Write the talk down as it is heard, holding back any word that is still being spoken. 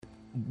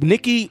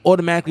Nicki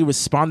automatically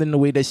responding the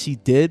way that she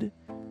did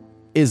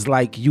is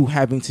like you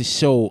having to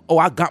show, oh,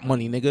 I got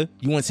money, nigga.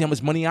 You want to see how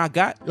much money I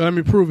got? Let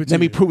me prove it to you. Let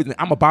me prove it.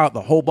 I'm about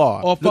the whole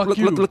bar. Oh, fuck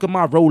you. Look at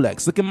my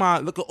Rolex. Look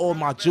at all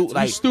my jewelry.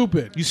 Like,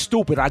 You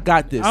stupid. I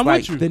got this. I'm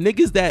like with you. the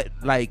niggas that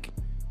like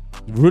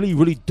really,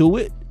 really do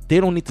it, they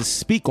don't need to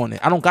speak on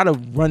it. I don't gotta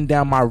run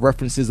down my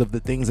references of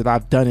the things that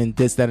I've done and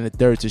this, that, and the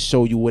third to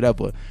show you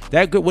whatever.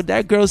 What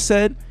that girl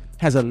said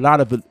has a lot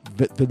of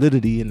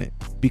validity in it,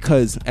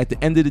 because at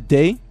the end of the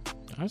day,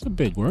 that's a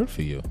big word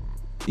for you.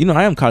 You know,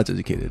 I am college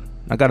educated.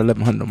 I got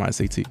 1100 on my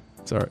SAT.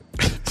 It's all right.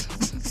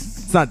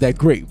 It's not that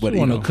great, but you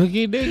want a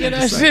cookie, nigga?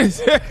 That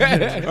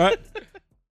shit. Right?